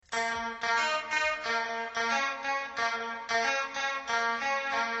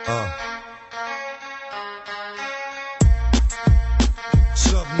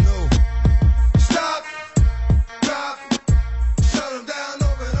Something new. Stop, drop, shut 'em down,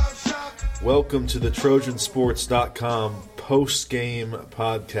 open up shop. Welcome to the Trojansports.com post-game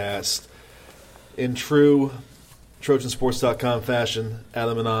podcast. In true Trojansports.com fashion,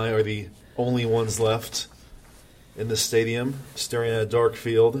 Adam and I are the only ones left in the stadium, staring at a dark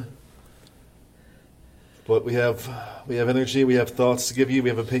field. But we have energy, we have thoughts to give you, we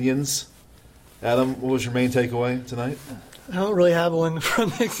have opinions. Adam, what was your main takeaway tonight? I don't really have one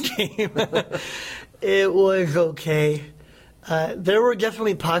from this game. It was okay. There were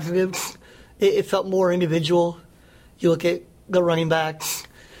definitely positives. It felt more individual. You look at the running backs,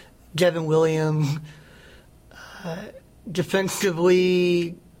 Devin Williams.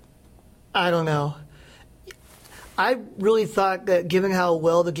 Defensively, I don't know. I really thought that given how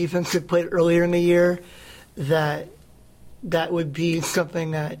well the defense had played earlier in the year, that would be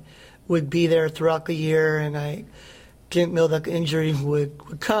something that would be there throughout the year, and I didn't know that the injuries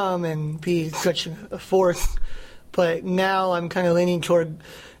would come and be such a force. But now I'm kind of leaning toward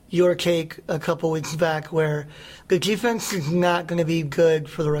your take a couple weeks back, where the defense is not going to be good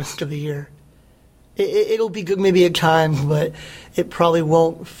for the rest of the year. It'll be good maybe at times, but it probably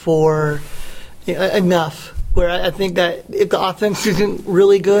won't for enough. Where I think that if the offense isn't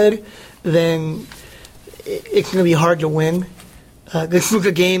really good, then it's going to be hard to win. This was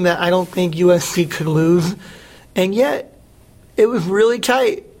a game that I don't think USC could lose, and yet it was really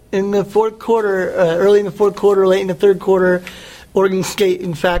tight in the fourth quarter, early in the fourth quarter, late in the third quarter. Oregon State,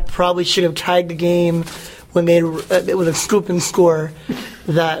 in fact, probably should have tied the game when it was a scoop and score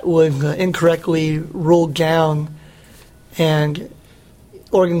that was incorrectly ruled down, and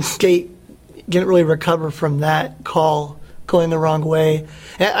Oregon State didn't really recover from that call going the wrong way.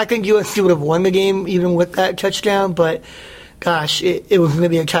 And I think USC would have won the game even with that touchdown, but gosh, it was going to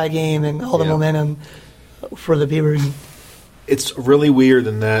be a tie game and all the momentum for the Beavers. It's really weird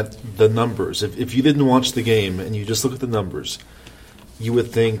in that the numbers, if you didn't watch the game and you just look at the numbers, you would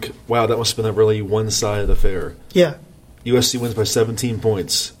think, wow, that must have been a really one-sided affair. Yeah. USC wins by 17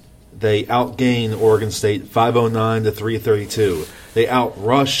 points. They outgain Oregon State 509 to 332. They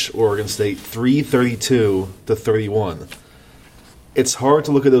outrush Oregon State 332 to 31. It's hard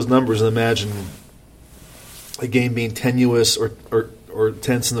to look at those numbers and imagine a game being tenuous or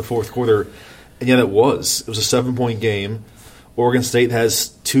tense in the fourth quarter, and yet it was. It was a 7-point game. Oregon State has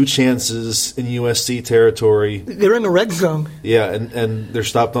 2 chances in USC territory. They're in the red zone. Yeah, and they're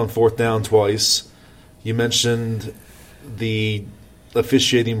stopped on fourth down twice. You mentioned the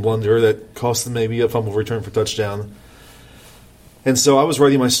officiating blunder that cost them maybe a fumble return for touchdown. And so I was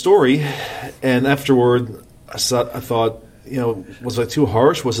writing my story, and afterward I thought, was I too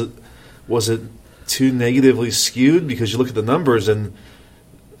harsh? Was it too negatively skewed? Because you look at the numbers and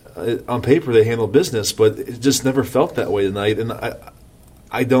on paper they handle business, but it just never felt that way tonight. And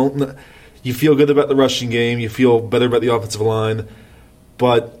I don't. You feel good about the rushing game, you feel better about the offensive line,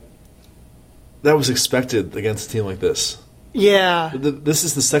 but that was expected against a team like this. Yeah. This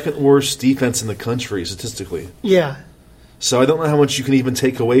is the second worst defense in the country statistically. Yeah. So I don't know how much you can even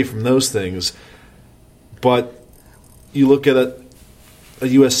take away from those things, but you look at a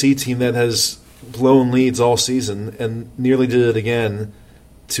USC team that has blown leads all season and nearly did it again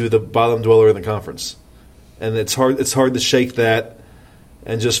to the bottom dweller in the conference. And it's hard to shake that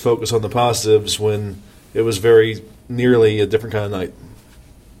and just focus on the positives when it was very nearly a different kind of night.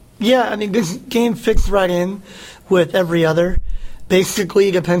 Yeah, I mean, this game fits right in with every other. Basically,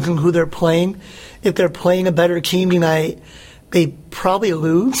 it depends on who they're playing. If they're playing a better team tonight, they probably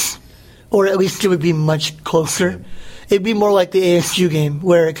lose, or at least it would be much closer. It'd be more like the ASU game,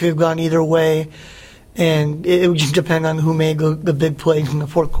 where it could have gone either way, and it would just depend on who made the big plays in the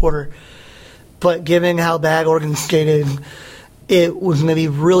fourth quarter. But given how bad Oregon State is, it was going to be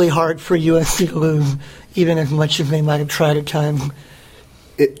really hard for USC to lose, even as much as they might have tried at times.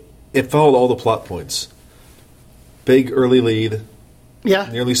 It followed all the plot points. Big early lead.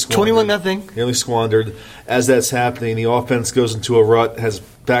 Yeah, nearly squandered. 21-0. Nearly squandered. As that's happening, the offense goes into a rut, has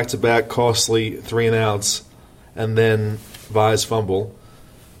back-to-back costly 3-and-outs, and then Vi's fumble.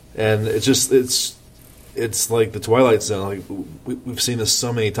 And it's like the Twilight Zone. Like we've seen this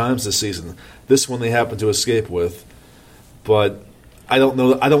so many times this season. This one they happen to escape with. But I don't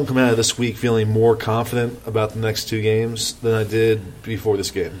know. I don't come out of this week feeling more confident about the next 2 games than I did before this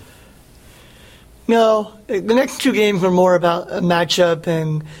game. No, the next 2 games are more about a matchup,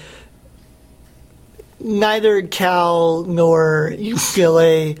 and neither Cal nor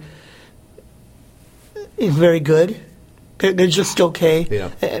UCLA is very good. They're just okay.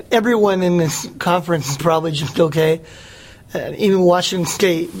 Yeah. Everyone in this conference is probably just okay. Even Washington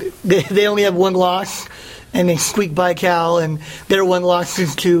State, they only have one loss, and they squeaked by Cal, and their one loss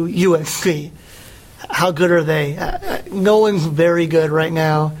is to USC. How good are they? No one's very good right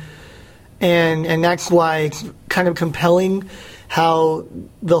now, and that's why it's kind of compelling how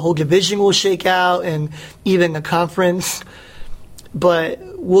the whole division will shake out and even the conference. But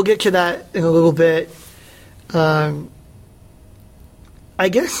we'll get to that in a little bit. I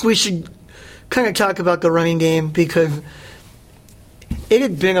guess we should kind of talk about the running game because it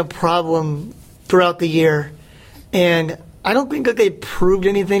had been a problem throughout the year, and I don't think that they proved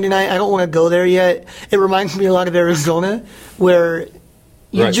anything tonight. I don't want to go there yet. It reminds me a lot of Arizona, where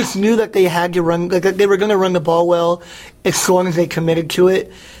you Right. just knew that they had to run, like they were going to run the ball well as long as they committed to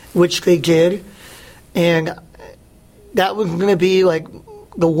it, which they did. And that was going to be like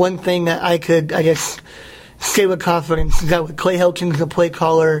the one thing that I could, I guess, say with confidence that with Clay Helton as the play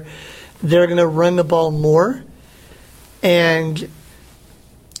caller, they're going to run the ball more. And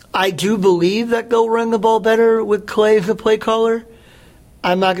I do believe that they'll run the ball better with Clay as the play caller.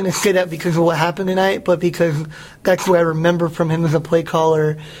 I'm not going to say that because of what happened tonight, but because that's what I remember from him as a play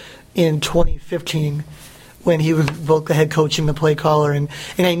caller in 2015 when he was both the head coach and the play caller. And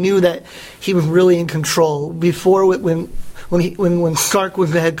I knew that he was really in control. Before, when Stark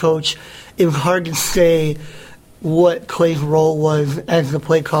was the head coach, it was hard to say what Clay's role was as the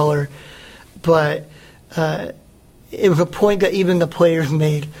play caller. But it was a point that even the players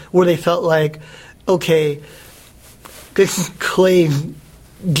made where they felt like, okay, this is Clay's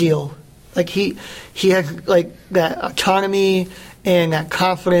deal. Like he has like that autonomy and that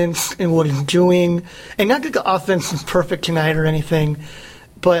confidence in what he's doing. And not that the offense is perfect tonight or anything,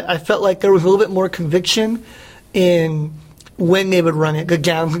 but I felt like there was a little bit more conviction in when they would run it, the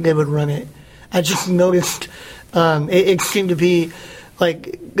downs that they would run it. I just noticed it seemed to be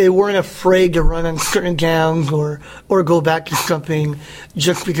like they weren't afraid to run on certain downs or go back to something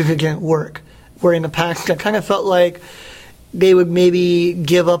just because it didn't work. Where in the past, I kind of felt like they would maybe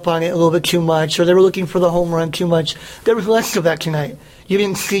give up on it a little bit too much, or they were looking for the home run too much. There was less of that tonight. You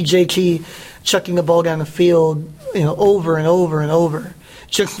didn't see JT chucking the ball down the field, over and over and over,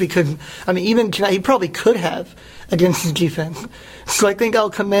 just because. I mean, even tonight, he probably could have against his defense. So I think I'll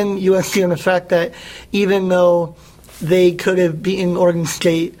commend USC on the fact that even though they could have beaten Oregon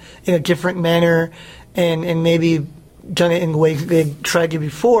State in a different manner and maybe done it in ways they tried to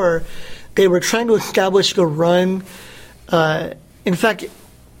before, they were trying to establish a run. In fact,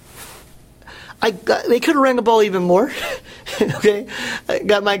 they could have ran the ball even more. Okay,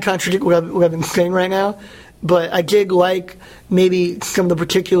 that might contradict what I've been saying right now, but I did like maybe some of the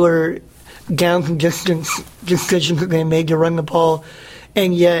particular downs and distance decisions that they made to run the ball,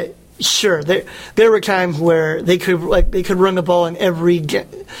 and yet, sure, there were times where they could run the ball in every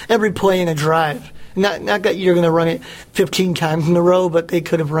play in a drive. Not that you're going to run it 15 times in a row, but they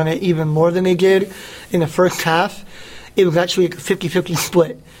could have run it even more than they did in the first half. It was actually a 50-50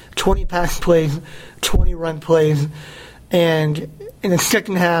 split, 20 pass plays, 20 run plays. And in the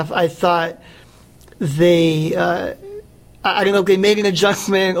second half, I thought they, I don't know if they made an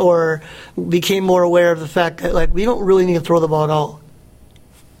adjustment or became more aware of the fact that, we don't really need to throw the ball at all.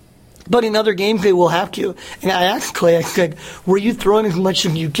 But in other games, they will have to. And I asked Clay, I said, were you throwing as much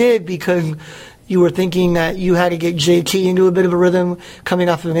as you did because you were thinking that you had to get JT into a bit of a rhythm coming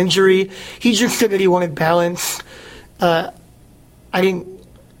off of an injury? He just said that he wanted balance. I didn't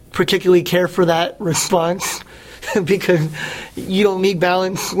particularly care for that response because you don't need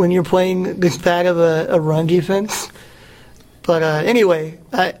balance when you're playing this bad of a run defense. But anyway,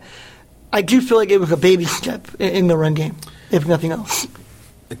 I do feel like it was a baby step in the run game, if nothing else.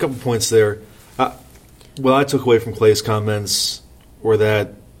 A couple points there. What I took away from Clay's comments were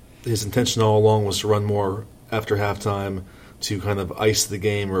that his intention all along was to run more after halftime to kind of ice the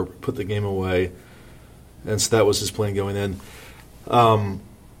game or put the game away. And so that was his plan going in.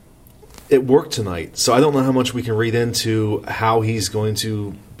 It worked tonight, so I don't know how much we can read into how he's going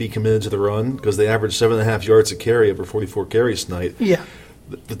to be committed to the run because they averaged 7.5 yards a carry over 44 carries tonight. Yeah.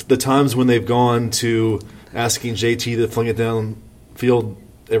 The times when they've gone to asking JT to fling it downfield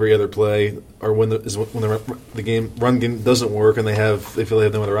every other play, or when the run game doesn't work and they feel they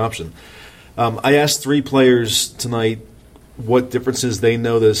have no other option. I asked 3 players tonight what differences they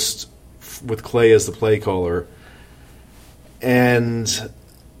noticed with Clay as the play caller, and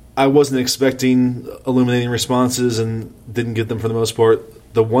I wasn't expecting illuminating responses and didn't get them for the most part.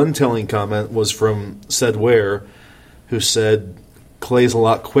 The one telling comment was from Ced Ware, who said Clay's a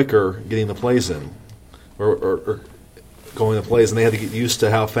lot quicker getting the plays in, or going the plays, and they had to get used to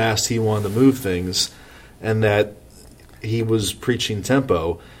how fast he wanted to move things, and that he was preaching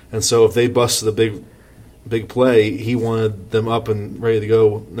tempo. And so if they busted a big big play, he wanted them up and ready to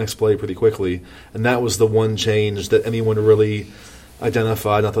go next play pretty quickly. And that was the one change that anyone really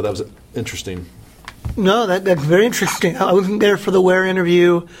identified. I thought that was interesting. No, that's very interesting. I wasn't there for the Ware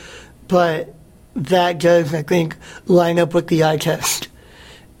interview, but that does, I think, line up with the eye test.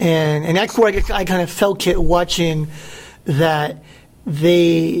 And that's where I kind of felt it watching that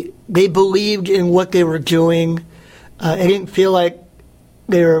they believed in what they were doing. It didn't feel like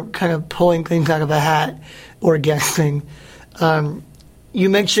they were kind of pulling things out of a hat or guessing. You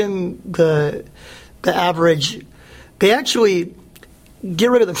mentioned the average. They actually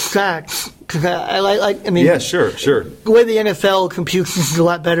get rid of the sacks because I mean, yeah, sure. The way the NFL computes this is a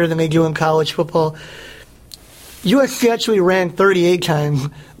lot better than they do in college football. USC actually ran 38 times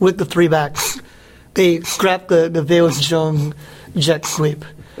with the three backs. They scrapped the Velus Jones jet sweep.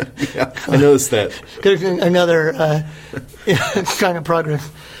 Yeah, I noticed that. There's another kind of progress.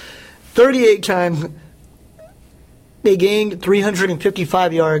 38 times, they gained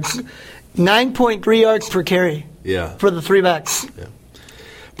 355 yards, 9.3 yards per carry. Yeah. For the three backs. Yeah.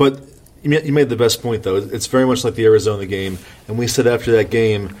 But you made the best point, though. It's very much like the Arizona game, and we said after that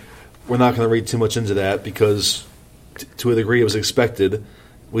game, we're not going to read too much into that because, to a degree, it was expected.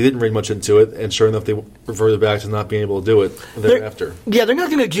 We didn't read much into it, and sure enough, they reverted back to not being able to do it thereafter. They're not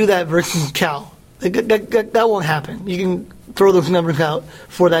going to do that versus Cal. That won't happen. You can throw those numbers out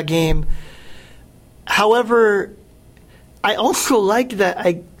for that game. However, I also liked that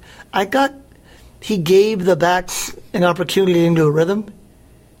I got he gave the backs an opportunity into a rhythm,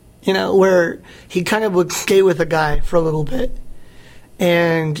 where he kind of would stay with a guy for a little bit.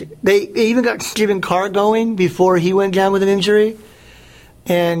 And they even got Stephen Carr going before he went down with an injury.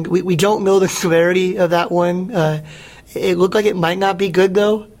 And we don't know the severity of that one. It looked like it might not be good,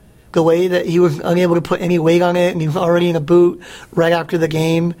 though, the way that he was unable to put any weight on it, and he was already in a boot right after the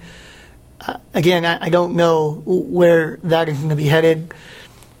game. Again, I don't know where that is going to be headed.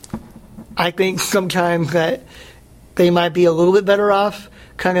 I think sometimes that they might be a little bit better off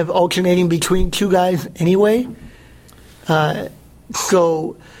kind of alternating between two guys anyway.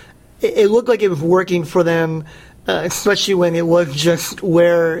 So it looked like it was working for them, especially when it was just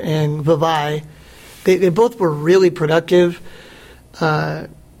Ware and Vavae. They both were really productive. I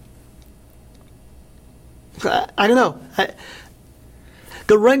don't know.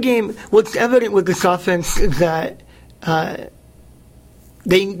 The run game, what's evident with this offense is that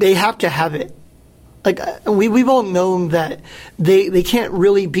they have to have it. Like we've all known that they can't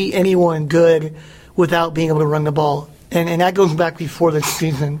really beat anyone good without being able to run the ball. And that goes back before this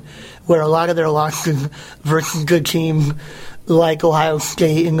season, where a lot of their losses versus good teams like Ohio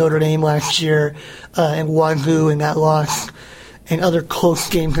State and Notre Dame last year, and Wazoo in that loss, and other close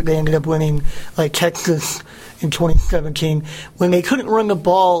games that they ended up winning, like Texas in 2017. When they couldn't run the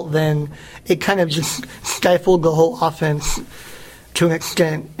ball, then it kind of just stifled the whole offense to an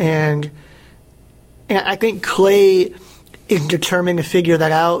extent. And I think Clay is determined to figure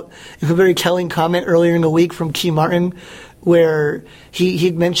that out. It's a very telling comment earlier in the week from T. Martin, where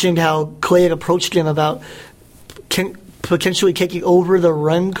he mentioned how Clay had approached him about potentially taking over the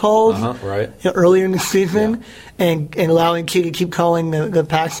run calls right. Earlier in the season, and allowing Key to keep calling the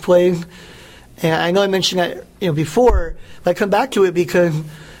pass plays. And I know I mentioned that before, but I come back to it because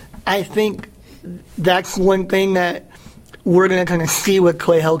I think that's one thing that we're going to kind of see with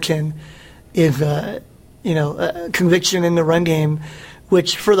Clay Helton is conviction in the run game,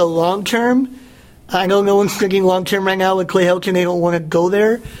 which for the long term, I know no one's thinking long term right now with Clay Helton. They don't want to go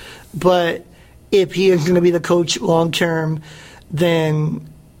there, but if he is going to be the coach long term, then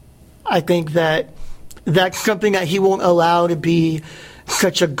I think that's something that he won't allow to be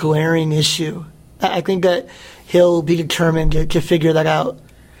such a glaring issue. I think that he'll be determined to figure that out.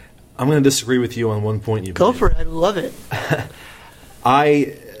 I'm going to disagree with you on one point you made. Go for it. I love it.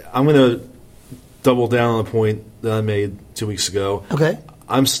 I'm going to double down on a point that I made 2 weeks ago. Okay.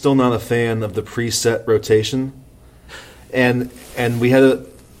 I'm still not a fan of the preset rotation. And we had a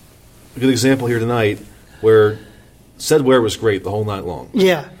good example here tonight where Ced Ware was great the whole night long.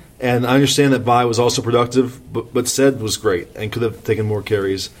 Yeah. And I understand that Vi was also productive, but Ced was great and could have taken more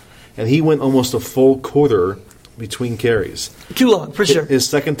carries. And he went almost a full quarter between carries. Too long, for sure. His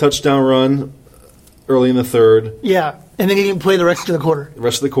second touchdown run early in the third. Yeah, and then he didn't play the rest of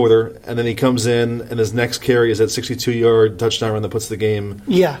the quarter. And then he comes in, and his next carry is that 62-yard touchdown run that puts the game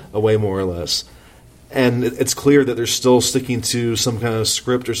away more or less. And it's clear that they're still sticking to some kind of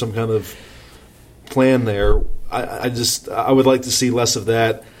script or some kind of plan there. I would like to see less of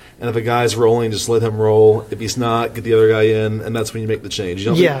that. And if a guy's rolling, just let him roll. If he's not, get the other guy in, and that's when you make the change.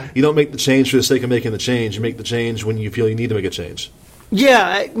 You don't make the change for the sake of making the change. You make the change when you feel you need to make a change.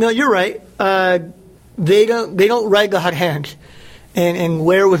 Yeah, no, you're right. they don't ride the hot hand. And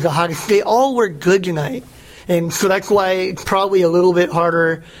Ware was the hottest. They all were good tonight. And so that's why it's probably a little bit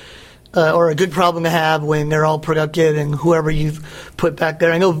harder or a good problem to have when they're all productive and whoever you've put back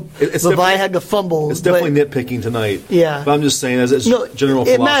there. I know Levi had the fumble. It's definitely nitpicking tonight. Yeah. But I'm just saying, as general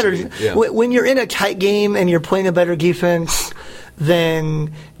it philosophy. Matters. Yeah. When you're in a tight game and you're playing a better defense,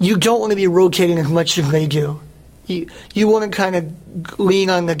 then you don't want to be rotating as much as they do. You want to kind of lean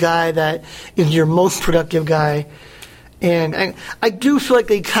on the guy that is your most productive guy. And I do feel like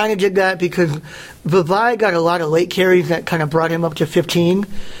they kind of did that because Levi got a lot of late carries that kind of brought him up to 15.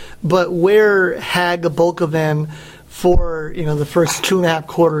 But Ware had the bulk of them for the first 2.5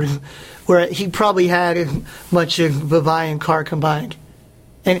 quarters, where he probably had as much as Levi and Carr combined,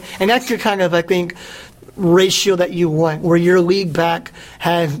 and that's the kind of, I think, ratio that you want, where your lead back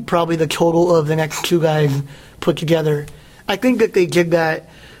has probably the total of the next two guys put together. I think that they did that,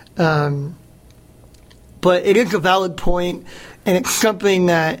 but it is a valid point, and it's something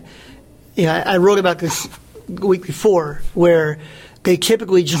that I wrote about this week before, where they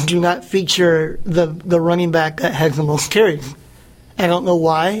typically just do not feature the running back that has the most carries. I don't know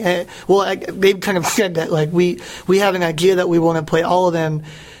why. They've kind of said that, like, we have an idea that we want to play all of them,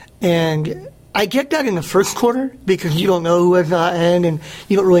 and I get that in the first quarter because you don't know who has the hot hand and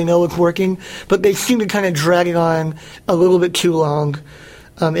you don't really know what's working, but they seem to kind of drag it on a little bit too long.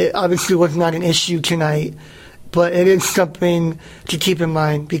 It obviously was not an issue tonight, but it is something to keep in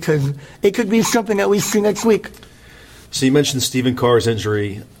mind because it could be something that we see next week. So you mentioned Stephen Carr's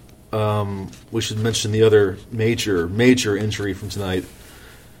injury. We should mention the other major injury from tonight.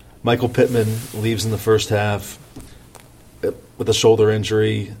 Michael Pittman leaves in the first half with a shoulder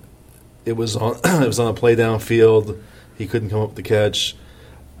injury. It was on a play downfield. He couldn't come up with the catch.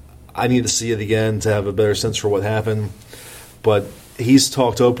 I need to see it again to have a better sense for what happened. But he's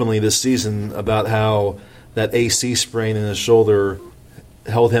talked openly this season about how that AC sprain in his shoulder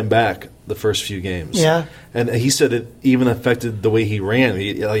held him back the first few games. Yeah. And he said it even affected the way he ran.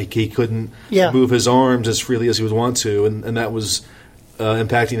 He couldn't move his arms as freely as he would want to, and that was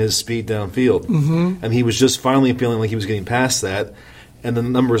impacting his speed downfield. Mm-hmm. And he was just finally feeling like he was getting past that, and the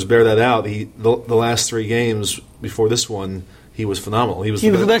numbers bear that out. The last 3 games before this one, he was phenomenal. He was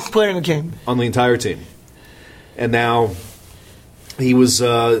the best player in the game. On the entire team. And now he was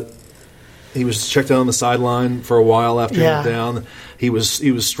checked out on the sideline for a while after he went down. He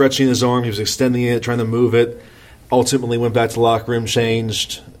was stretching his arm. He was extending it, trying to move it. Ultimately went back to the locker room,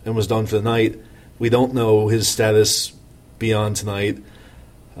 changed, and was done for the night. We don't know his status beyond tonight.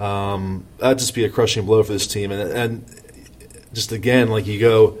 That'd just be a crushing blow for this team. And just again, like you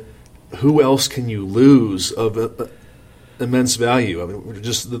go, who else can you lose of immense value? I mean,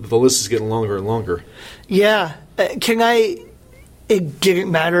 just the list is getting longer and longer. Yeah. It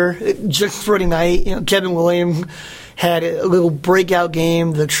didn't matter. Just for tonight, Kevin Williams had a little breakout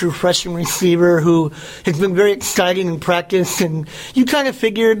game, the true freshman receiver who has been very exciting in practice, and you kind of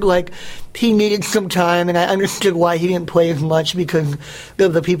figured like he needed some time, and I understood why he didn't play as much because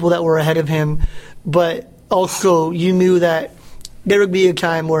of the people that were ahead of him. But also you knew that there would be a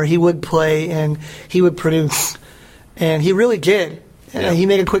time where he would play and he would produce, and he really did. Yeah. He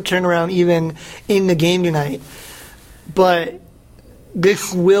made a quick turnaround even in the game tonight. But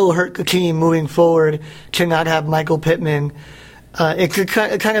this will hurt the team moving forward to not have Michael Pittman. It's a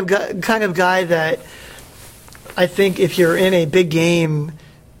kind of guy that I think if you're in a big game,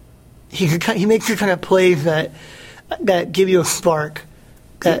 he makes the kind of plays that give you a spark,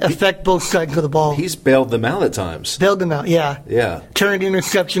 that affect both sides of the ball. He's bailed them out at times. Bailed them out, yeah. Yeah. Turned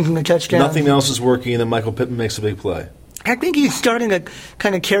interceptions into touchdowns. Nothing else is working, and then Michael Pittman makes a big play. I think he's starting to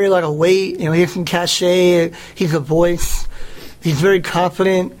kind of carry a lot of weight. He has some cachet. He's a voice. He's very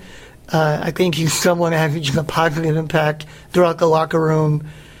confident. I think he's someone that has a positive impact throughout the locker room.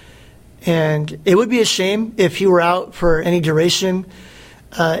 And it would be a shame if he were out for any duration.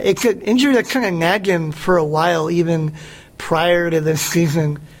 It's an injury that kind of nagged him for a while, even prior to this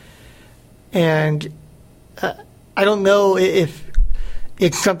season. And I don't know if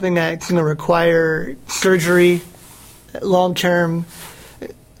it's something that's going to require surgery long term,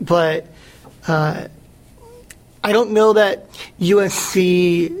 but I don't know that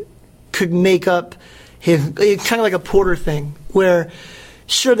USC could make up it's kind of like a Porter thing where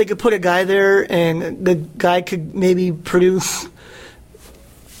sure they could put a guy there and the guy could maybe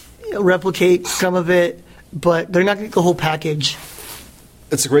replicate some of it, but they're not going to get the whole package.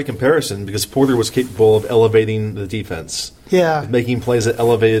 It's a great comparison because Porter was capable of elevating the defense. Yeah. Making plays that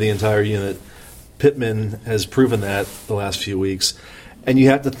elevated the entire unit. Pittman has proven that the last few weeks. And you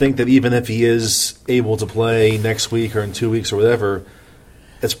have to think that even if he is able to play next week or in 2 weeks or whatever,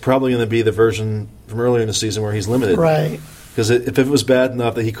 it's probably going to be the version from earlier in the season where he's limited. Right. Because if it was bad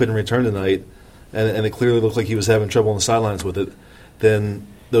enough that he couldn't return tonight, and it clearly looked like he was having trouble on the sidelines with it, then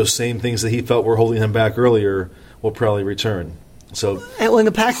those same things that he felt were holding him back earlier will probably return. So, And in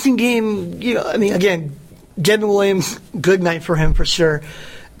the passing game, again, Devin Williams, good night for him for sure.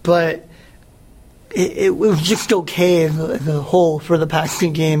 But it was just okay as a whole for the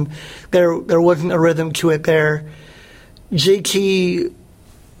passing game. There wasn't a rhythm to it there. JT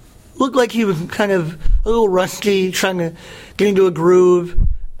looked like he was kind of a little rusty, trying to get into a groove.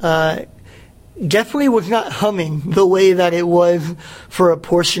 Definitely was not humming the way that it was for a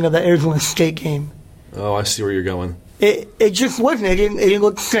portion of the Arizona State game. oh, I see where you're going. It just wasn't. It didn't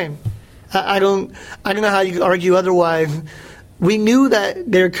look the same. I don't know how you could argue otherwise. We knew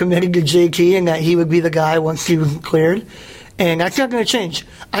that they're committed to JT and that he would be the guy once he was cleared, and that's not going to change.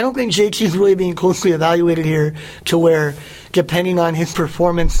 I don't think JT's really being closely evaluated here to where, depending on his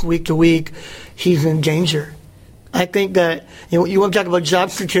performance week to week, he's in danger. I think that you want to talk about job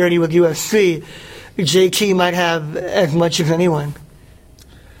security with USC, JT might have as much as anyone.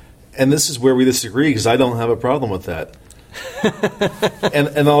 And this is where we disagree because I don't have a problem with that.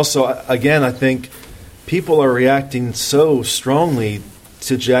 and also, again, I think people are reacting so strongly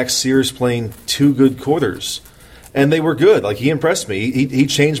to Jack Sears playing 2 good quarters. And they were good. Like, he impressed me. He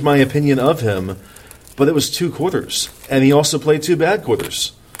changed my opinion of him, but it was 2 quarters. And he also played 2 bad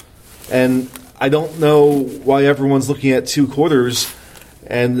quarters. And I don't know why everyone's looking at 2 quarters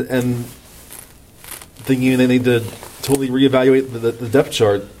and thinking they need to totally reevaluate the depth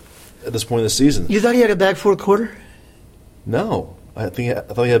chart at this point in the season. You thought he had a bad fourth quarter? No. I thought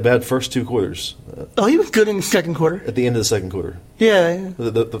he had bad first 2 quarters. Oh, he was good in the second quarter. At the end of the second quarter. Yeah.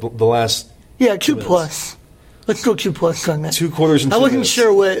 The last... Yeah, 2 plus. Let's go 2 plus on that. 2 quarters and 2 I wasn't minutes.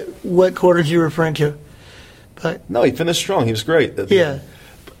 sure what quarters you were referring to. But No, he finished strong. He was great. yeah.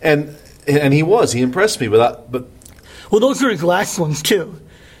 And he was. He impressed me. But Well, those are his last ones, too,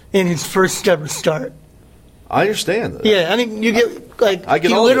 in his first ever start. I understand. Yeah, I mean, you get, like, I get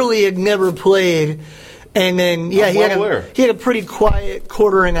he all of literally had never played, and then, yeah, I'm he well had aware. he had a pretty quiet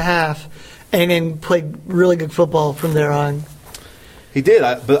quarter and a half, and then played really good football from there on. He did,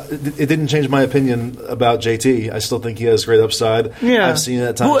 but it didn't change my opinion about JT. I still think he has great upside. Yeah. I've seen it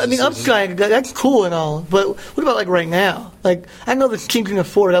at times. Well, I mean, this season. upside, that's cool and all, but what about, like, right now? Like, I know this team can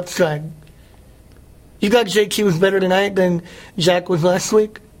afford upside. You got JT was better tonight than Jack was last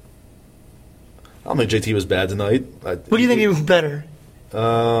week? I don't think JT was bad tonight. What do you think he was better?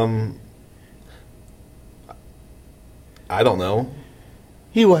 I don't know.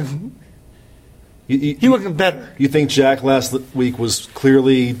 He wasn't. He wasn't better. You think Jack last week was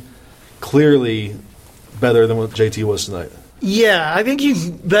clearly better than what JT was tonight? Yeah, I think he's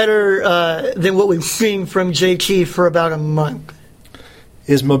better than what we've seen from JT for about a month.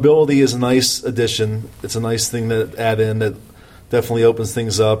 His mobility is a nice addition. It's a nice thing to add in that definitely opens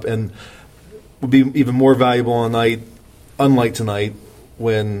things up and would be even more valuable on a night, unlike tonight,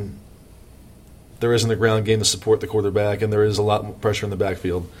 when there isn't a ground game to support the quarterback and there is a lot more pressure in the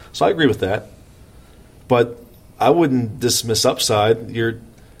backfield. So I agree with that. But I wouldn't dismiss upside. You're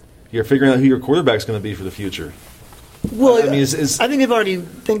figuring out who your quarterback's going to be for the future. Well, I mean, I think they've already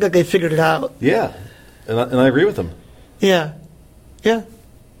think that they figured it out. Yeah, and I agree with them. Yeah. Yeah.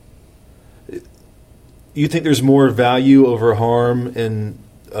 You think there's more value over harm in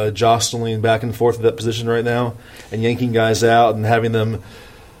jostling back and forth at that position right now and yanking guys out and having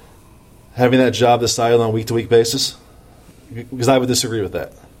that job decided on a week-to-week basis? Because I would disagree with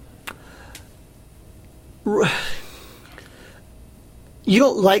that. You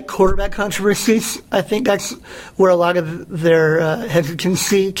don't like quarterback controversies. I think that's where a lot of their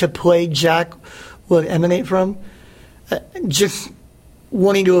hesitancy to play Jack would emanate from. Just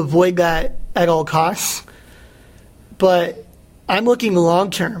wanting to avoid that at all costs. But I'm looking long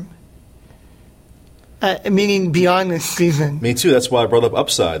term, meaning beyond this season. Me too. That's why I brought up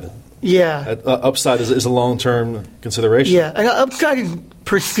upside. Yeah. Upside is a long-term consideration. Yeah. And upside is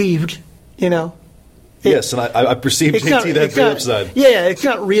perceived, you know. Yes, and I perceive JT to have great upside. Yeah, it's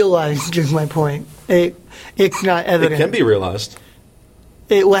not realized, is my point. It's not evident. It can be realized.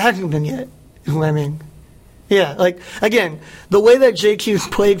 It hasn't been yet, is what I mean. Yeah, like, again, the way that JQ's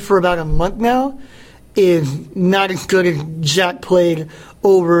played for about a month now is not as good as Jack played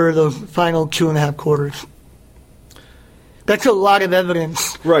over the final 2.5 quarters. That's a lot of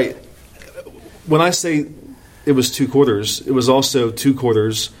evidence. Right. When I say it was 2 quarters, it was also 2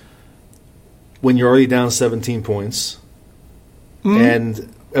 quarters when you're already down 17 points.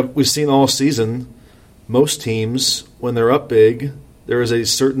 And we've seen all season, most teams, when they're up big, there is a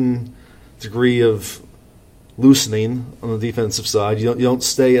certain degree of loosening on the defensive side. You don't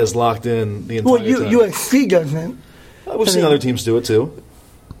stay as locked in the entire Well, time. USC doesn't. We've seen other teams do it too.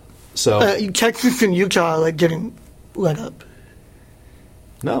 So Texas and Utah are like getting let up.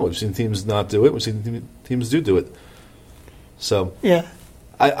 no, we've seen teams not do it. We've seen teams do it. So Yeah.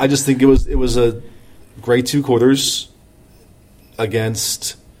 I just think it was a great 2 quarters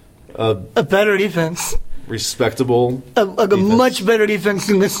against A better defense. respectable A defense. much better defense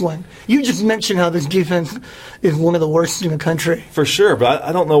than this one. You just mentioned how this defense is one of the worst in the country. For sure, but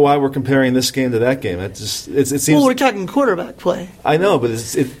I don't know why we're comparing this game to that game. It seems. Well, we're talking quarterback play. I know, but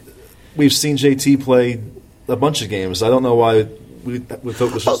we've seen JT play a bunch of games. I don't know why we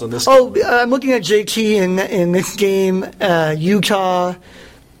focus just on this. Oh, I'm looking at JT in this game. Utah.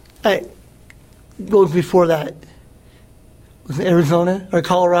 What was before that? Was it Arizona or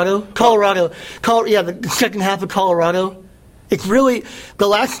Colorado? Colorado. Yeah, the second half of Colorado. It's really the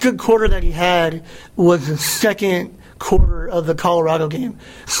last good quarter that he had was the second quarter of the Colorado game.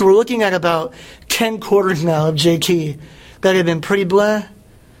 So we're looking at about 10 quarters now of JT that have been pretty blah.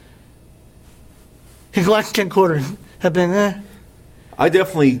 His last 10 quarters have been I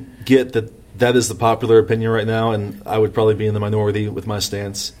definitely get that is the popular opinion right now, and I would probably be in the minority with my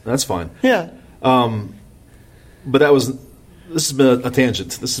stance. That's fine. Yeah. But this has been a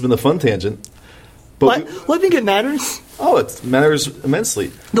tangent. This has been a fun tangent. But Well, I think it matters. it matters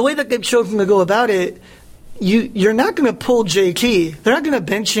immensely. The way that they've chosen to go about it, you're not going to pull JT. They're not going to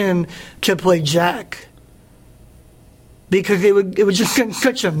bench him to play Jack. Because it would just send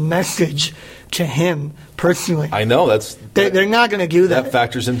such a message to him personally. I know They're not going to do that. that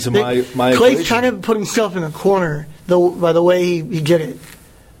factors into my Clay's equation. kind of put himself in a corner by the way he did it.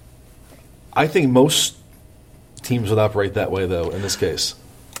 I think most teams would operate that way, though, in this case.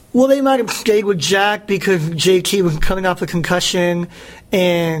 Well, they might have stayed with Jack because JT was coming off a concussion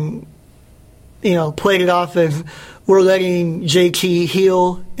and, played it off as we're letting JT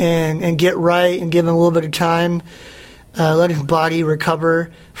heal and get right and give him a little bit of time. Let his body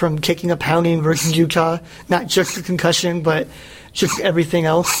recover from taking a pounding versus Utah. Not just the concussion, but just everything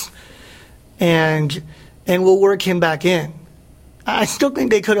else. And we'll work him back in. I still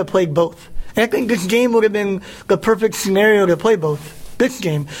think they could have played both. And I think this game would have been the perfect scenario to play both. This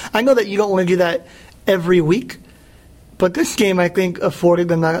game. I know that you don't want to do that every week, but this game, I think, afforded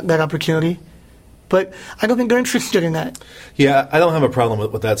them that opportunity. But I don't think they're interested in that. Yeah, I don't have a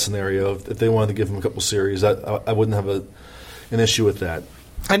problem with that scenario. If they wanted to give him a couple series, I wouldn't have an issue with that.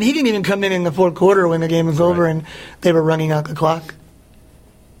 And he didn't even come in the fourth quarter when the game was over and they were running out the clock.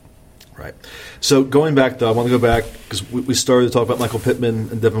 Right. So going back, though, I want to go back because we started to talk about Michael Pittman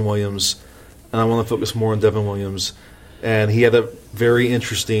and Devin Williams, and I want to focus more on Devin Williams. And he had a very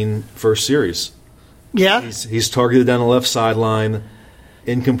interesting first series. Yeah? He's targeted down the left sideline,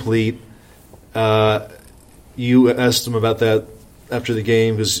 incomplete. You asked him about that after the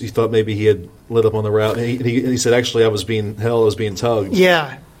game because you thought maybe he had lit up on the route. And he said, actually, I was being tugged.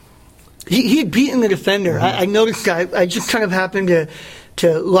 Yeah. He had beaten the defender. I noticed that. I just kind of happened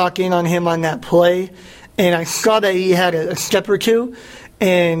to lock in on him on that play, and I saw that he had a step or two,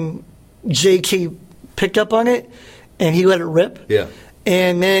 and JT picked up on it, and he let it rip. Yeah.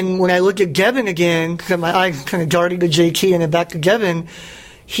 And then when I looked at Devin again, because my eyes kind of darted to JT and then back to Devin,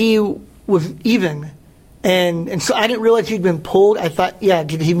 he was even. And so I didn't realize he'd been pulled. I thought,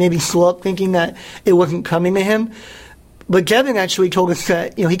 did he maybe slow up thinking that it wasn't coming to him? But Devin actually told us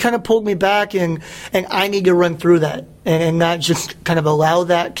that, he kind of pulled me back and I need to run through that and not just kind of allow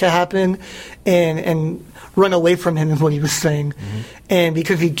that to happen and run away from him is what he was saying. Mm-hmm. And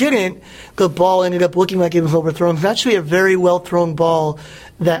because he didn't, the ball ended up looking like it was overthrown. It's actually a very well-thrown ball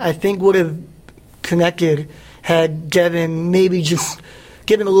that I think would have connected had Devin maybe just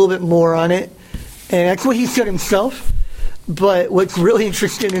given a little bit more on it. And that's what he said himself. But what's really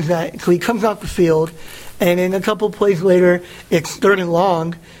interesting is that he comes off the field, and then a couple plays later, it's 3rd and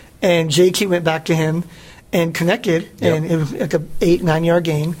long, and JT went back to him and connected, and it was like an 8-9 yard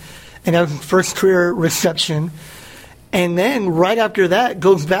gain. And that was his first career reception. And then right after that,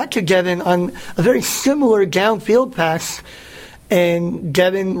 goes back to Devin on a very similar downfield pass, and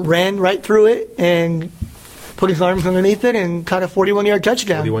Devin ran right through it and put his arms underneath it and caught a 41-yard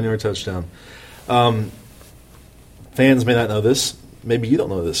touchdown. 41-yard touchdown. Fans may not know this. Maybe you don't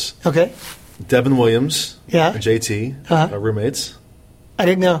know this. Okay. Devin Williams Yeah. and JT are roommates. I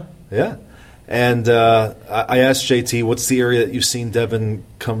didn't know. Yeah. And I asked JT, what's the area that you've seen Devin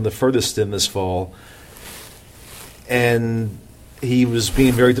come the furthest in this fall? And he was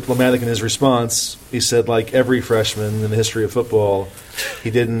being very diplomatic in his response. He said, like every freshman in the history of football,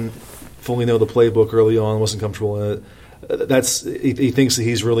 he didn't fully know the playbook early on, wasn't comfortable in it. He thinks that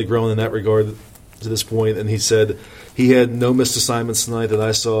he's really grown in that regard. to this point, and he said he had no missed assignments tonight that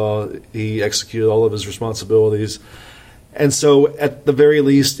I saw. He executed all of his responsibilities. And so, at the very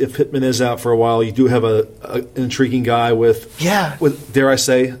least, if Pittman is out for a while, you do have an intriguing guy with, dare I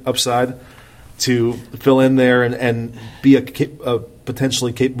say, upside to fill in there and be a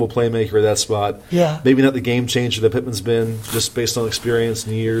potentially capable playmaker at that spot. Yeah. Maybe not the game changer that Pittman's been, just based on experience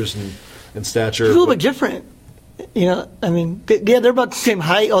and years and stature. He's a little bit different. I mean, they're about the same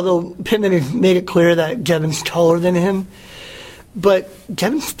height, although Pittman has made it clear that Devin's taller than him. But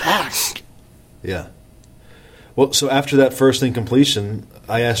Devin's fast. Yeah. Well, so after that first incompletion,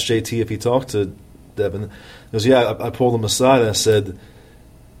 I asked JT if he talked to Devin. He goes, yeah, I pulled him aside and I said,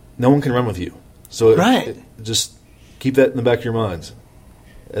 no one can run with you. So just keep that in the back of your mind.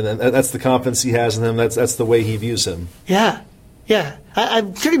 And then that's the confidence he has in him. That's the way he views him. Yeah.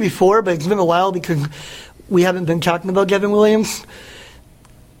 I've said it before, but it's been a while because we haven't been talking about Devin Williams.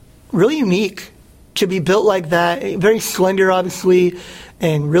 Really unique to be built like that. Very slender, obviously,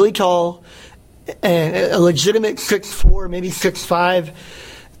 and really tall. And a legitimate 6'4", maybe 6'5",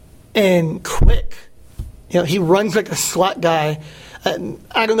 and quick. He runs like a slot guy.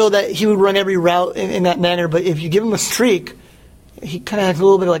 I don't know that he would run every route in that manner, but if you give him a streak, he kind of has a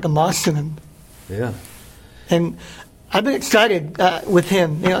little bit like a moss in him. Yeah. And I've been excited with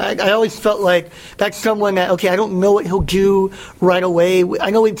him. I always felt like that's someone that, okay, I don't know what he'll do right away.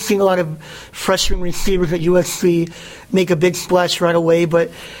 I know we've seen a lot of freshman receivers at USC make a big splash right away, but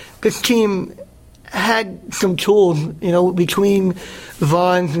this team had some tools, between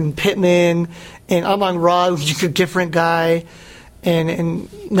Vaughns and Pittman and Amon-Ra, who's just a different guy,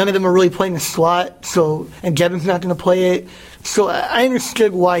 and none of them are really playing the slot. And Devin's not going to play it. So I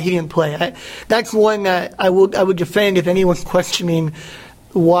understood why he didn't play. That's one that I would defend if anyone's questioning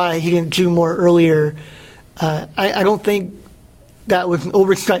why he didn't do more earlier. I don't think that was an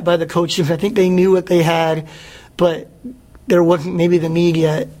oversight by the coaches. I think they knew what they had, but there wasn't maybe the need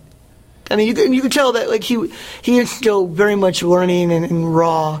yet. I mean, you could tell that he is still very much learning and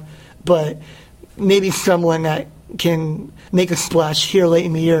raw, but maybe someone that can make a splash here late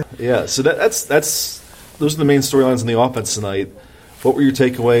in the year. Yeah, so that's those are the main storylines in the offense tonight. What were your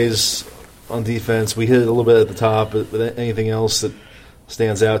takeaways on defense? We hit it a little bit at the top, but anything else that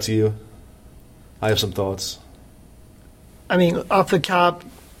stands out to you? I have some thoughts. I mean, off the top,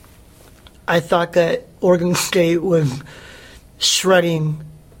 I thought that Oregon State was shredding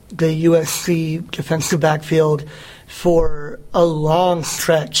the USC defensive backfield for a long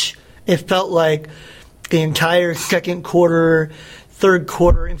stretch. It felt like the entire second quarter, third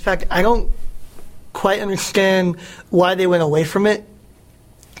quarter. In fact, I don't quite understand why they went away from it.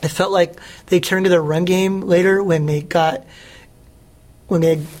 It felt like they turned to their run game later when they got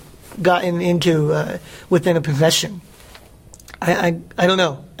into within a possession. I don't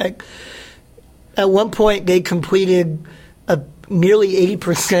know. At one point, they completed nearly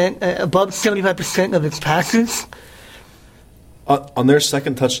 80%, above 75% of its passes. On their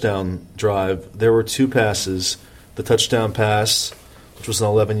second touchdown drive, there were two passes. The touchdown pass, which was an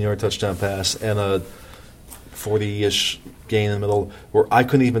 11-yard touchdown pass, and a 40-ish gain in the middle, where I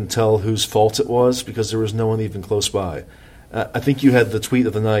couldn't even tell whose fault it was because there was no one even close by. I think you had the tweet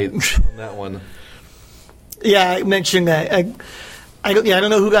of the night on that one. Yeah, I mentioned that. I don't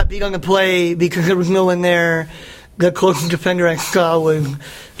know who got beat on the play because there was no one there. The closest defender I saw was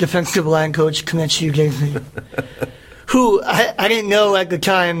defensive line coach Kelechi Udeze, who I didn't know at the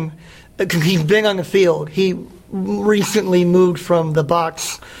time because he's been on the field. He recently moved from the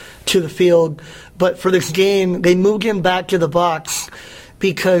box to the field, but for this game, they moved him back to the box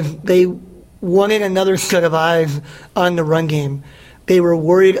because they wanted another set of eyes on the run game. They were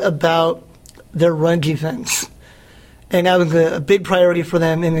worried about their run defense. And that was a big priority for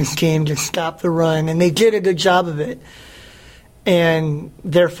them in this game to stop the run. And they did a good job of it. And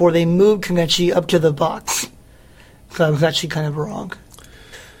therefore, they moved Kelechi up to the box. So I was actually kind of wrong.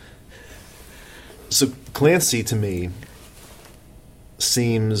 So Clancy, to me,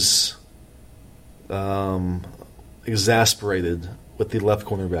 seems exasperated with the left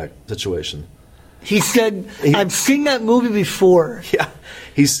cornerback situation. He said, I've seen that movie before. Yeah.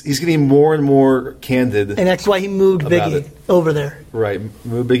 He's getting more and more candid. And that's why he moved Biggie over there. Right.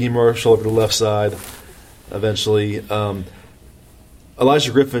 Moved Biggie Marshall over to the left side eventually.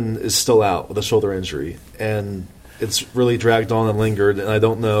 Elijah Griffin is still out with a shoulder injury. And it's really dragged on and lingered. And I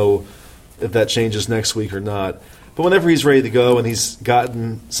don't know if that changes next week or not. But whenever he's ready to go and he's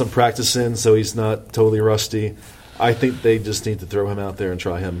gotten some practice in so he's not totally rusty, I think they just need to throw him out there and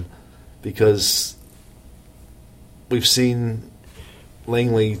try him. Because we've seen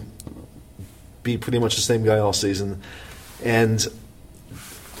Langley be pretty much the same guy all season. And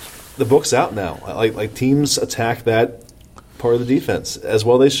the book's out now. Like teams attack that part of the defense as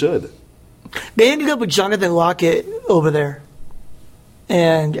well. They should. They ended up with Jonathan Lockett over there.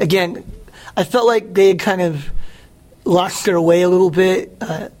 And again, I felt like they had kind of lost their way a little bit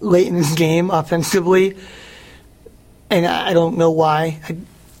late in this game offensively. And I don't know why,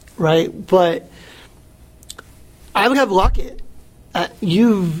 right? But I would have Lockett.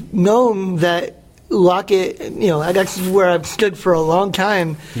 You've known that Lockett, that's where I've stood for a long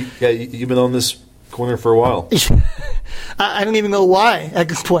time. You've been on this corner for a while. I don't even know why at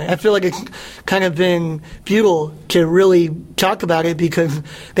this point. I feel like it's kind of been futile to really talk about it because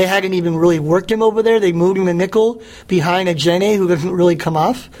they hadn't even really worked him over there. They moved him to nickel behind Ajene, who doesn't really come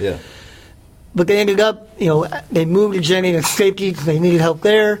off. Yeah. But they ended up, they moved Ajene to safety because they needed help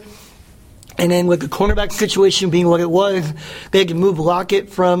there. And then with the cornerback situation being what it was, they had to move Lockett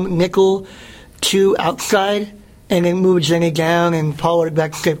from nickel to outside and then move Ajene down and Pollard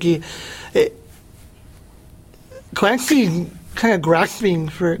back to safety. Clancy's kind of grasping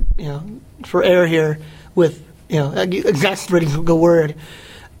for air here with, exasperating the word.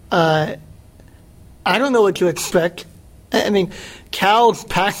 I don't know what to expect. I mean, Cal's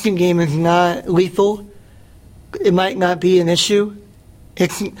passing game is not lethal. It might not be an issue.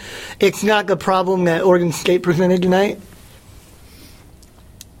 It's not the problem that Oregon State presented tonight.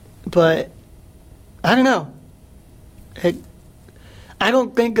 But I don't know. I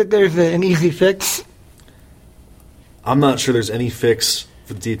don't think that there's an easy fix. I'm not sure there's any fix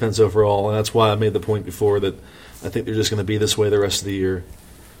for the defense overall, and that's why I made the point before that I think they're just going to be this way the rest of the year.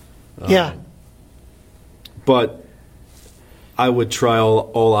 Yeah. But I would try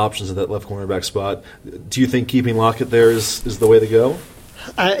all options at that left cornerback spot. Do you think keeping Lockett there is the way to go?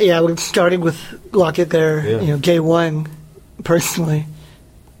 I would have started with Lockett there, day one, personally.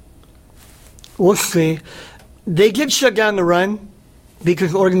 We'll see. They did shut down the run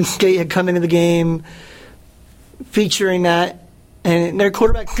because Oregon State had come into the game featuring that, and their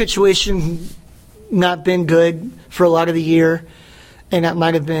quarterback situation not been good for a lot of the year, and that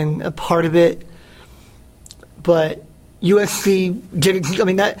might have been a part of it. But USC did it. I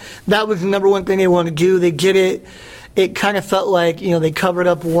mean, that was the number one thing they wanted to do. They did it. It kind of felt like, they covered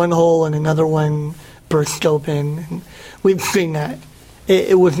up one hole and another one burst open. And we've seen that.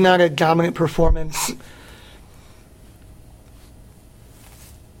 It was not a dominant performance.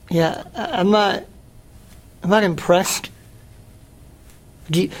 Yeah, I'm not impressed.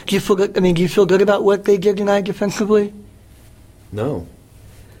 Do you feel good? I mean, do you feel good about what they did tonight defensively? No.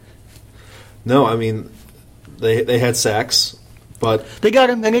 I mean, they had sacks, but they got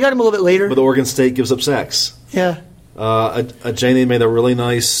him, and they got him a little bit later. But Oregon State gives up sacks. Yeah. Ajene made a really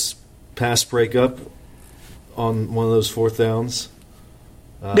nice pass breakup on one of those fourth downs.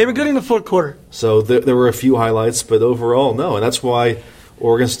 They were good in the fourth quarter. So there were a few highlights, but overall, no. And that's why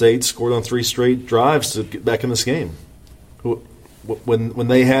Oregon State scored on 3 straight drives to get back in this game. When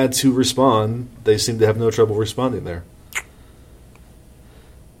they had to respond, they seemed to have no trouble responding there.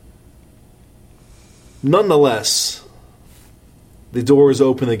 Nonetheless, the door is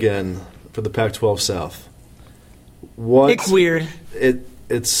open again for the Pac-12 South. It's weird.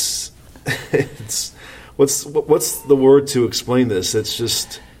 It's what's the word to explain this? It's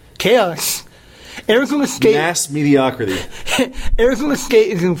just chaos. Arizona State mass mediocrity. Arizona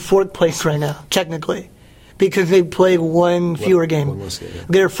State is in 4th place right now, technically, because they played one fewer game. One less game, yeah.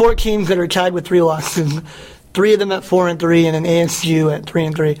 There are 4 teams that are tied with 3 losses. 3 of them at 4-3, and an ASU at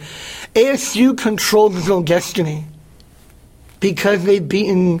 3-3. ASU controls its own destiny because they've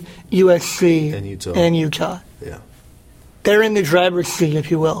beaten USC and Utah. Yeah, they're in the driver's seat, if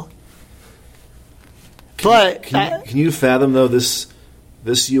you will. Can you fathom though this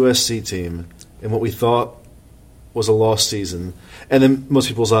USC team and what we thought was a lost season, and in most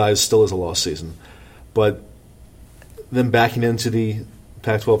people's eyes still is a lost season, but them backing into the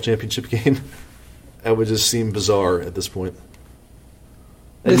Pac-12 championship game? That would just seem bizarre at this point.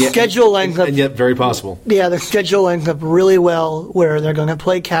 Schedule lines up, and yet very possible. Yeah, the schedule lines up really well. Where they're going to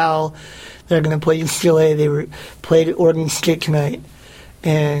play Cal, they're going to play UCLA. They played Oregon State tonight,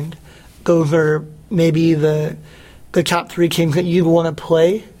 and those are maybe the top 3 teams that you'd want to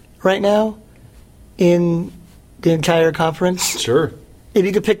play right now in the entire conference. Sure. If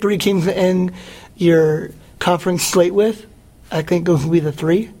you could pick 3 teams to end your conference slate with, I think those would be the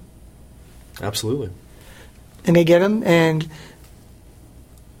 3. Absolutely. And they get them, and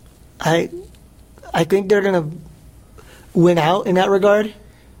I think they're going to win out in that regard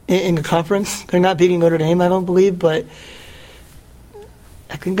in the conference. They're not beating Notre Dame, I don't believe, but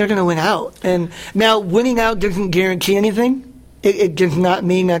I think they're going to win out. And now, winning out doesn't guarantee anything. It does not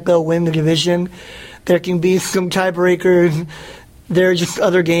mean that they'll win the division. There can be some tiebreakers. there are just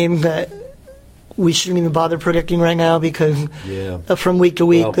other games that we shouldn't even bother predicting right now because from week to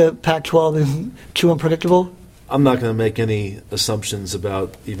week, the Pac-12 is too unpredictable. I'm not going to make any assumptions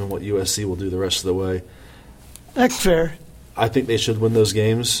about even what USC will do the rest of the way. That's fair. I think they should win those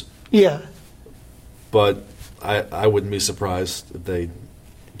games. Yeah. But I wouldn't be surprised if they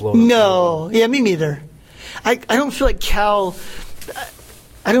blow it up. No. Yeah, me neither. I don't feel like Cal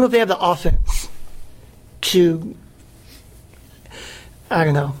 – I don't know if they have the offense to – I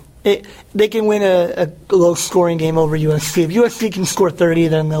don't know. They can win a low-scoring game over USC. If USC can score 30,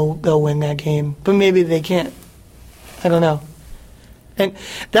 then they'll win that game. But maybe they can't. I don't know. And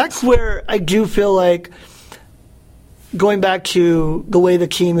that's where I do feel like, going back to the way the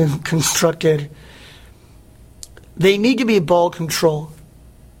team is constructed, they need to be ball control.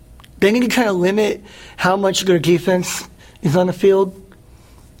 They need to kind of limit how much their defense is on the field.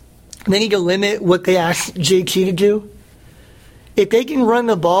 They need to limit what they ask JT to do. If they can run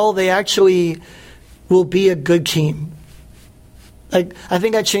the ball, they actually will be a good team. Like, I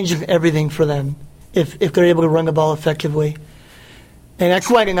think that changes everything for them if they're able to run the ball effectively. And that's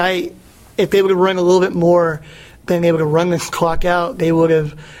why tonight, if they would have run a little bit more, been able to run this clock out, they would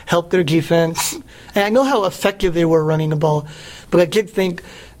have helped their defense. And I know how effective they were running the ball, but I did think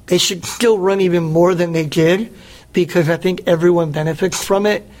they should still run even more than they did because I think everyone benefits from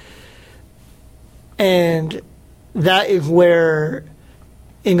it. And that is where,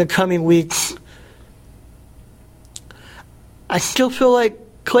 in the coming weeks, I still feel like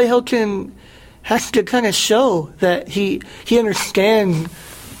Clay Helton has to kind of show that he understands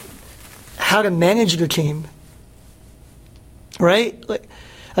how to manage the team. Right? Like,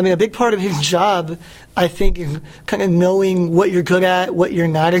 I mean, a big part of his job, I think, is kind of knowing what you're good at, what you're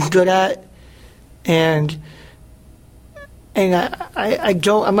not as good at. And I'm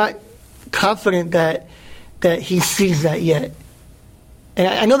not confident that he sees that yet. And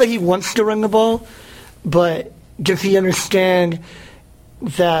I know that he wants to run the ball, but does he understand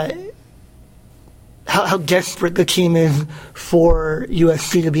that how desperate the team is for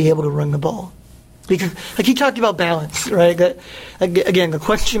USC to be able to run the ball? Because, like, he talked about balance, right? That, again, the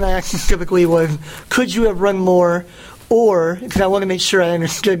question I asked specifically was, could you have run more? Or, because I want to make sure I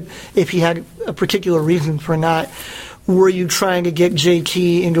understood if he had a particular reason for not, were you trying to get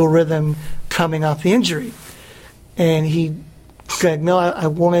JT into a rhythm coming off the injury? And he said, no, I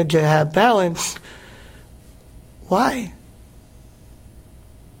wanted to have balance. Why?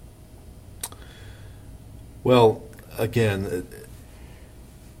 Well, again,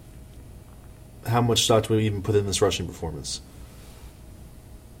 how much stock do we even put in this rushing performance?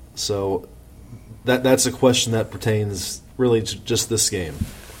 So that's a question that pertains really to just this game.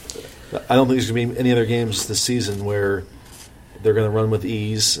 I don't think there's going to be any other games this season where they're going to run with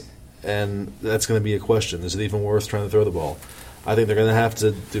ease, and that's going to be a question. Is it even worth trying to throw the ball? I think they're going to have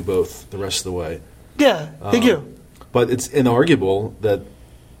to do both the rest of the way. Yeah, they do. But it's inarguable that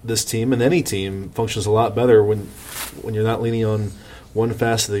this team and any team functions a lot better when you're not leaning on one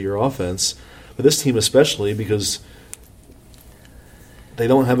facet of your offense. But this team especially, because they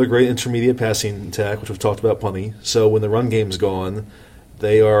don't have a great intermediate passing attack, which we've talked about plenty. So when the run game's gone,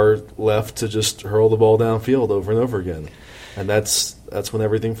 they are left to just hurl the ball downfield over and over again. And that's when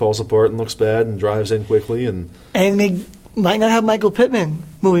everything falls apart and looks bad and drives in quickly. And they might not have Michael Pittman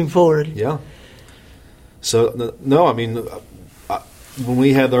moving forward. Yeah. So, no, I mean, when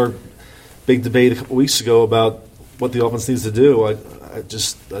we had our big debate a couple weeks ago about what the offense needs to do, I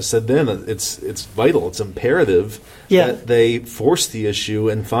said then it's vital, it's imperative that they force the issue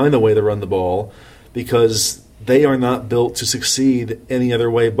and find a way to run the ball, because they are not built to succeed any other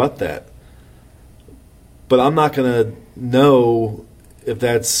way but that. But I'm not going to know if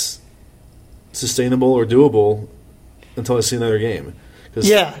that's sustainable or doable until I see another game.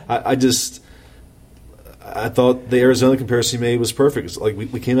 I thought the Arizona comparison you made was perfect. It's like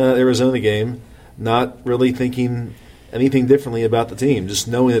we came out of the Arizona game not really thinking anything differently about the team, just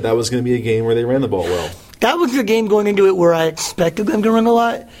knowing that was going to be a game where they ran the ball well. That was the game going into it where I expected them to run a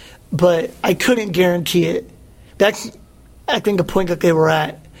lot, but I couldn't guarantee it. That's, I think, the point that they were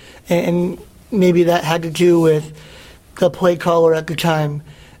at. And maybe that had to do with the play caller at the time.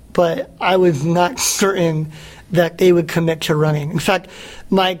 But I was not certain that they would commit to running. In fact,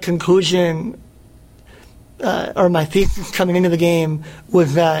 my conclusion or my thesis coming into the game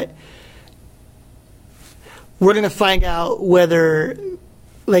was that we're going to find out whether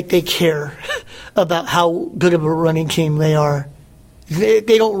they care about how good of a running team they are. If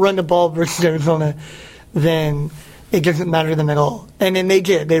they don't run the ball versus Arizona, then it doesn't matter to them at all. And then they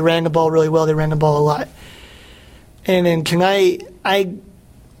did. They ran the ball really well. They ran the ball a lot. And then tonight, I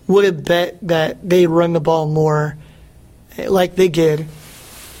would have bet that they run the ball more like they did.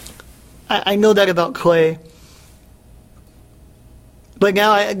 I know that about Clay. But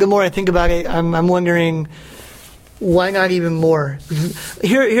now, the more I think about it, I'm wondering, why not even more?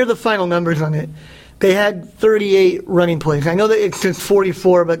 Here are the final numbers on it. They had 38 running plays. I know that it says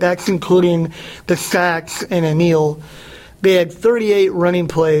 44, but that's including the sacks and a kneel. They had 38 running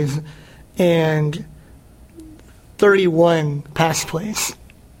plays and 31 pass plays.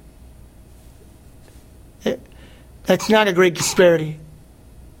 That's not a great disparity.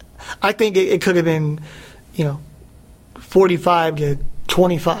 I think it could have been, 45 to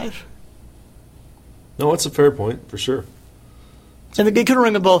 25. No, that's a fair point, for sure. And they could have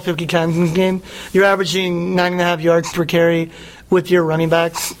run the ball 50 times in this game. You're averaging 9.5 yards per carry with your running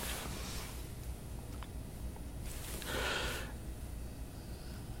backs.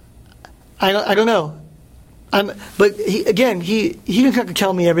 I don't know. But he doesn't have to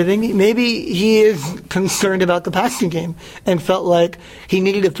tell me everything. Maybe he is concerned about the passing game and felt like he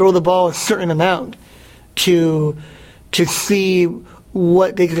needed to throw the ball a certain amount to see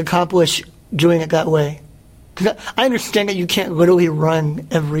what they could accomplish doing it that way. 'Cause I understand that you can't literally run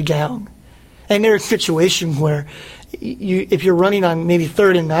every down, and there are situations where if you're running on maybe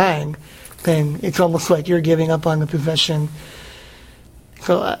 3rd and 9, then it's almost like you're giving up on the possession.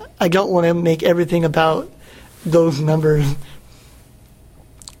 So I don't want to make everything about those numbers,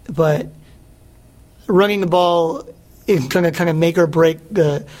 but running the ball is going to kind of make or break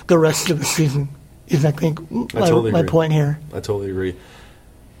the rest of the season, is I think my point here. I totally agree.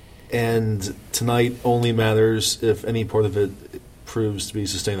 And tonight only matters if any part of it proves to be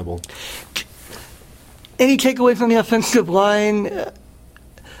sustainable. Any takeaways on the offensive line?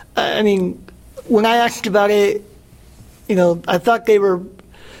 I mean, when I asked about it, I thought they were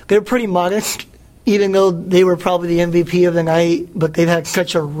pretty modest, even though they were probably the MVP of the night. But they've had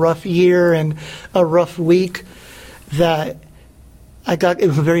such a rough year and a rough week that I thought it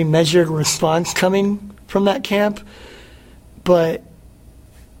was a very measured response coming from that camp. But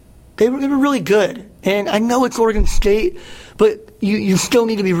they were really good. And I know it's Oregon State, but you still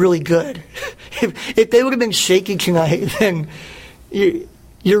need to be really good. If they would have been shaky tonight, then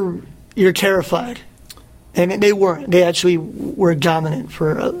you're terrified. And they weren't. They actually were dominant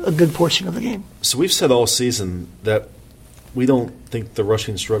for a good portion of the game. So we've said all season that we don't think the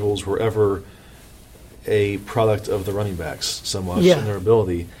rushing struggles were ever a product of the running backs so much and their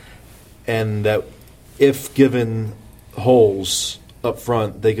ability. And that if given holes up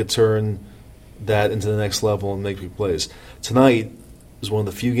front, they could turn that into the next level and make big plays. Tonight was one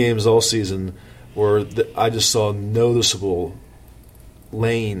of the few games all season where I just saw noticeable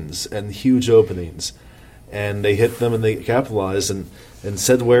lanes and huge openings. And they hit them and they capitalized. And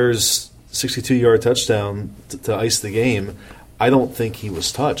Sed Ware's 62-yard touchdown to ice the game, I don't think he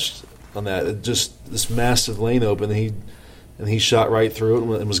was touched on that. It just this massive lane open, and he shot right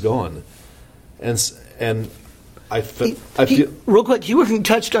through it and was gone. And I feel real quick, he wasn't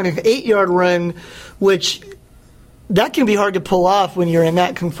touched on an 8-yard run, which that can be hard to pull off when you're in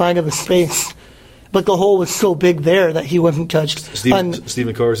that confined of a space. But the hole was so big there that he wasn't touched.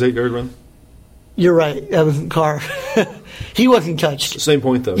 Stephen Carr's 8-yard run? You're right. That wasn't Carr. He wasn't touched. Same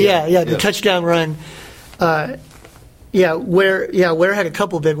point, though. Yeah, the touchdown run. Ware had a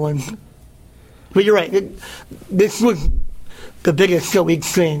couple big ones. But you're right. This was the biggest that we'd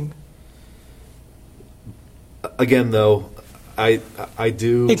seen. Again, though, I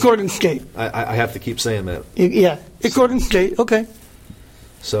do. It's Oregon State. I have to keep saying that. Yeah, it's Oregon State. Okay.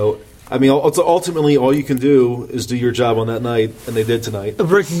 So, I mean, ultimately, all you can do is do your job on that night, and they did tonight.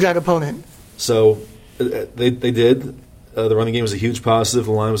 Versus that opponent. So, they did. The running game was a huge positive.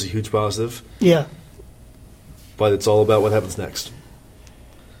 The line was a huge positive. Yeah. But it's all about what happens next.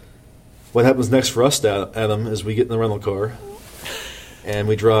 What happens next for us, Adam, is we get in the rental car, and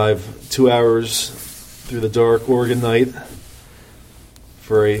we drive 2 hours through the dark Oregon night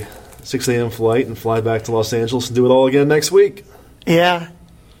for a 6 a.m. flight and fly back to Los Angeles and do it all again next week. Yeah.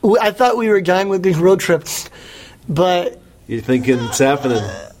 I thought we were done with these road trips, but... You're thinking it's happening.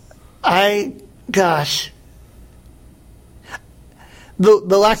 Gosh.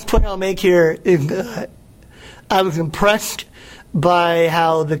 The last point I'll make here is I was impressed by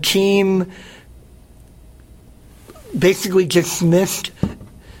how the team basically dismissed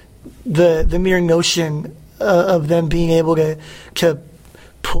the mere notion of them being able to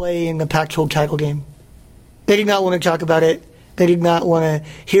play in the Pac-12 title game. They did not want to talk about it. They did not want to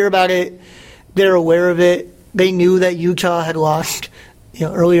hear about it. They're aware of it. They knew that Utah had lost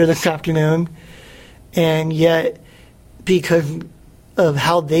earlier this afternoon. And yet, because of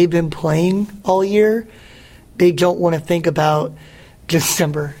how they've been playing all year, they don't want to think about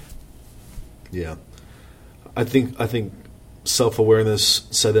December. Yeah. I think self-awareness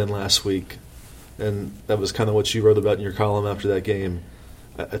set in last week, and that was kind of what you wrote about in your column after that game.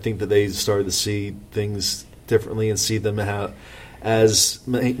 I think that they started to see things differently and see them as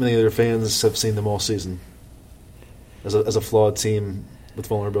many of their fans have seen them all season, as a flawed team with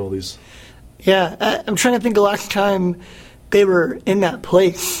vulnerabilities. Yeah, I'm trying to think the last time they were in that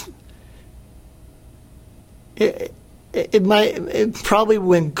place. It probably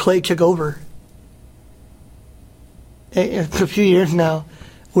when Clay took over. It's a few years now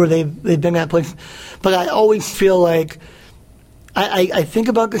where they've been in that place. But I always feel like I think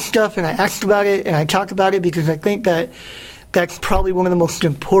about this stuff and I ask about it and I talk about it because I think that that's probably one of the most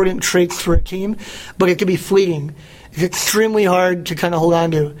important traits for a team, but it can be fleeting. It's extremely hard to kind of hold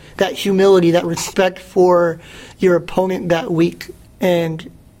on to. That humility, that respect for your opponent that week.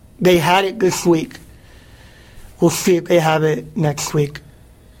 And they had it this week. We'll see if they have it next week.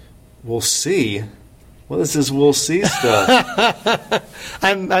 We'll see? What is this we'll see stuff?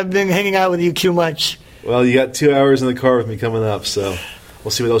 I've been hanging out with you too much. Well, you got 2 hours in the car with me coming up, so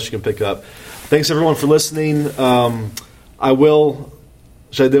we'll see what else you can pick up. Thanks, everyone, for listening. I will...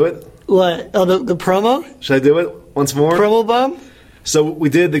 Should I do it? What? Oh, the promo? Should I do it once more? Promo bomb? So we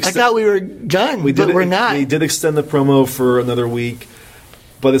did... I thought we were done, but we're not. We did extend the promo for another week,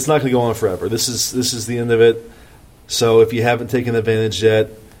 but it's not going to go on forever. This is the end of it. So if you haven't taken advantage yet,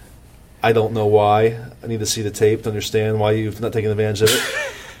 I don't know why. I need to see the tape to understand why you've not taken advantage of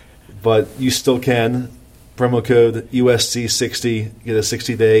it. But you still can. Promo code USC60. Get a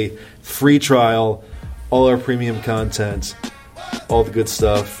 60-day free trial. All our premium content. All the good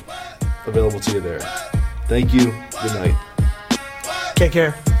stuff available to you there. Thank you. Good night. Take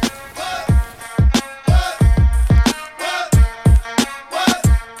care.